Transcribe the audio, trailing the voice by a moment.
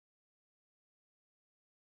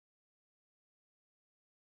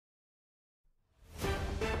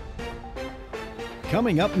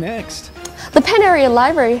coming up next. The Penn Area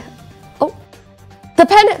Library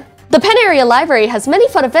The Penn Area Library has many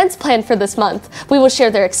fun events planned for this month. We will share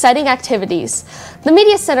their exciting activities. The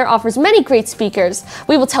Media Center offers many great speakers.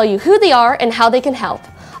 We will tell you who they are and how they can help.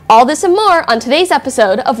 All this and more on today's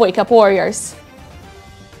episode of Wake Up Warriors.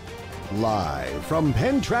 Live from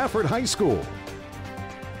Penn Trafford High School,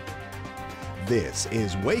 this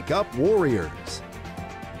is Wake Up Warriors.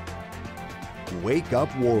 Wake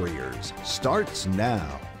Up Warriors starts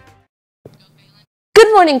now.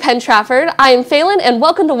 Good morning, Penn Trafford. I am Phelan and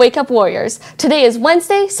welcome to Wake Up Warriors. Today is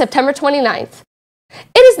Wednesday, September 29th.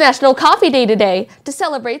 It is National Coffee Day today. To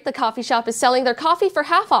celebrate, the coffee shop is selling their coffee for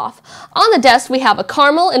half off. On the desk, we have a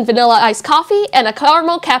caramel and vanilla iced coffee and a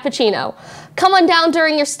caramel cappuccino. Come on down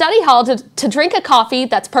during your study hall to drink a coffee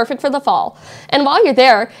that's perfect for the fall. And while you're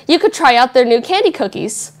there, you could try out their new candy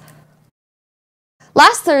cookies.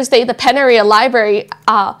 Last Thursday, the Penn Area Library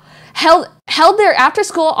held their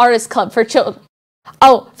after-school artist club for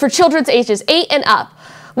children's ages 8 and up.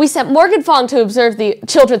 We sent Morgan Fong to observe the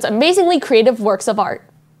children's amazingly creative works of art.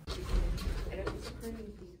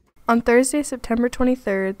 On Thursday, September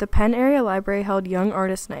 23rd, the Penn Area Library held Young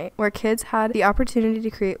Artist Night, where kids had the opportunity to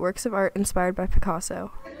create works of art inspired by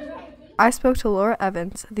Picasso. I spoke to Laura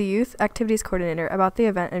Evans, the Youth Activities Coordinator, about the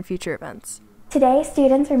event and future events. Today,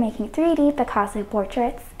 students are making 3D Picasso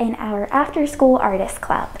portraits in our after-school artist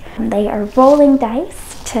club. They are rolling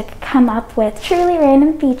dice to come up with truly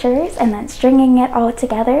random features and then stringing it all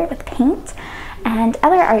together with paint and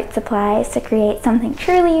other art supplies to create something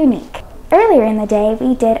truly unique. Earlier in the day,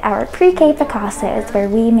 we did our pre-K Picassos where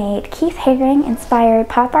we made Keith Haring-inspired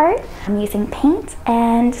pop art using paint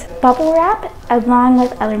and bubble wrap along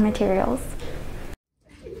with other materials.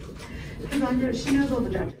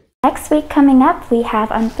 Next week coming up, we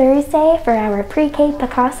have on Thursday for our pre-K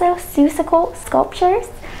Picasso Seussical sculptures,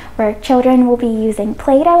 where children will be using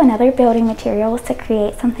Play-Doh and other building materials to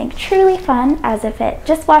create something truly fun as if it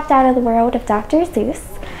just walked out of the world of Dr.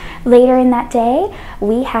 Seuss. Later in that day,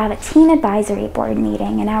 we have a Teen Advisory Board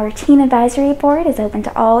meeting, and our Teen Advisory Board is open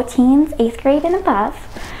to all teens 8th grade and above,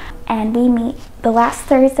 and we meet the last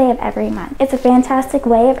Thursday of every month. It's a fantastic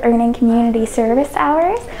way of earning community service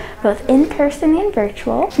hours, both in person and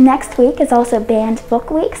virtual. Next week is also Band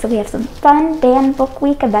Book Week, so we have some fun Band Book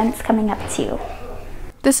Week events coming up too.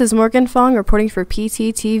 This is Morgan Fong reporting for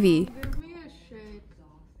PTTV.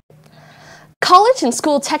 College and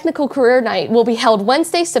School Technical Career Night will be held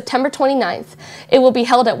Wednesday, September 29th. It will be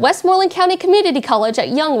held at Westmoreland County Community College at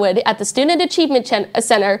Youngwood at the Student Achievement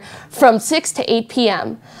Center from 6 to 8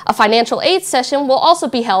 p.m. A financial aid session will also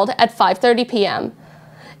be held at 5:30 p.m.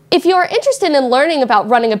 If you are interested in learning about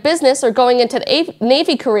running a business or going into the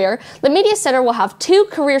Navy career, the Media Center will have 2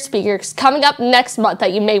 career speakers coming up next month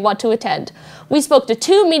that you may want to attend. We spoke to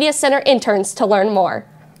 2 Media Center interns to learn more.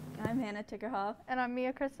 I'm Hannah Tickerhoff. And I'm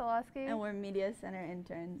Mia Kristolowski. And we're Media Center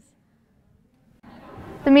interns.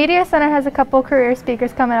 The Media Center has a couple career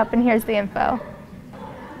speakers coming up, and here's the info.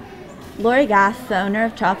 Lori Gass, the owner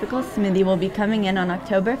of Tropical Smoothie, will be coming in on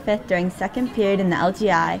October 5th during second period in the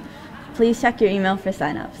LGI. Please check your email for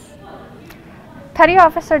signups. Petty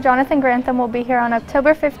Officer Jonathan Grantham will be here on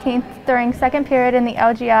October 15th during second period in the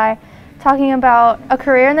LGI, talking about a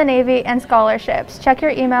career in the Navy and scholarships. Check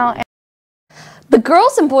your email. The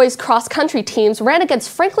girls and boys cross-country teams ran against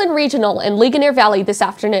Franklin Regional in Ligonier Valley this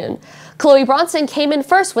afternoon. Chloe Bronson came in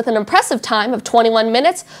first with an impressive time of 21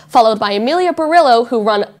 minutes, followed by Amelia Barillo, who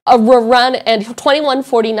run and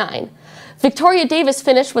 21:49. Victoria Davis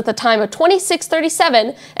finished with a time of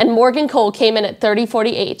 26:37, and Morgan Cole came in at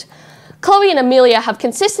 30:48. Chloe and Amelia have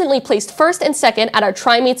consistently placed first and second at our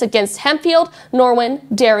tri-meets against Hempfield, Norwin,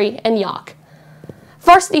 Derry, and York.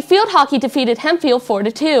 Varsity field hockey defeated Hempfield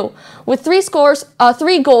 4-2, with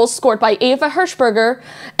 3 goals scored by Ava Hirschberger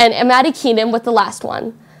and Maddie Keenan with the last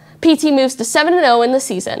one. PT moves to 7-0 in the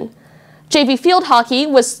season. JV field hockey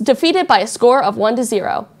was defeated by a score of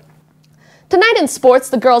 1-0. Tonight in sports,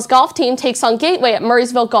 the girls' golf team takes on Gateway at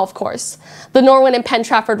Murraysville Golf Course. The Norwin and Penn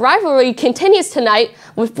Trafford rivalry continues tonight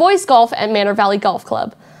with boys golf at Manor Valley Golf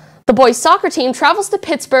Club. The boys' soccer team travels to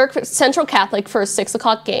Pittsburgh Central Catholic for a 6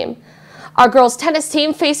 o'clock game. Our girls' tennis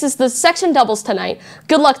team faces the section doubles tonight.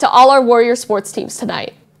 Good luck to all our Warrior sports teams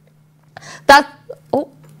tonight.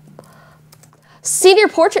 Senior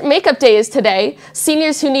Portrait Makeup Day is today.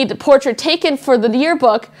 Seniors who need a portrait taken for the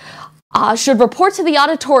yearbook should report to the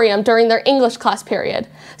auditorium during their English class period.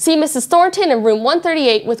 See Mrs. Thornton in room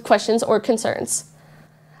 138 with questions or concerns.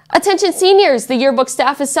 Attention seniors, the yearbook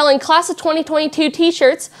staff is selling class of 2022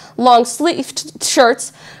 t-shirts, long sleeve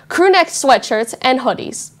shirts, crew neck sweatshirts, and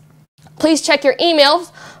hoodies. Please check your email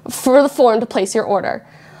for the form to place your order.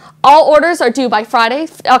 All orders are due by Friday,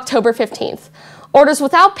 October 15th. Orders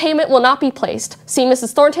without payment will not be placed. See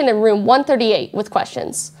Mrs. Thornton in room 138 with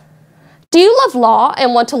questions. Do you love law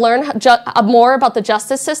and want to learn more about the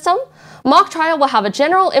justice system? Mock Trial will have a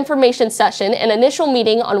general information session and initial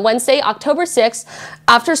meeting on Wednesday, October 6th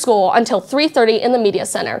after school until 3:30 in the Media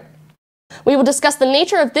Center. We will discuss the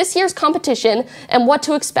nature of this year's competition and what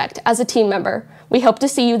to expect as a team member. We hope to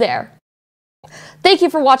see you there. Thank you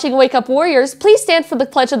for watching Wake Up Warriors. Please stand for the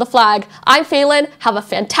Pledge of the Flag. I'm Phelan. Have a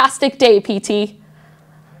fantastic day, PT.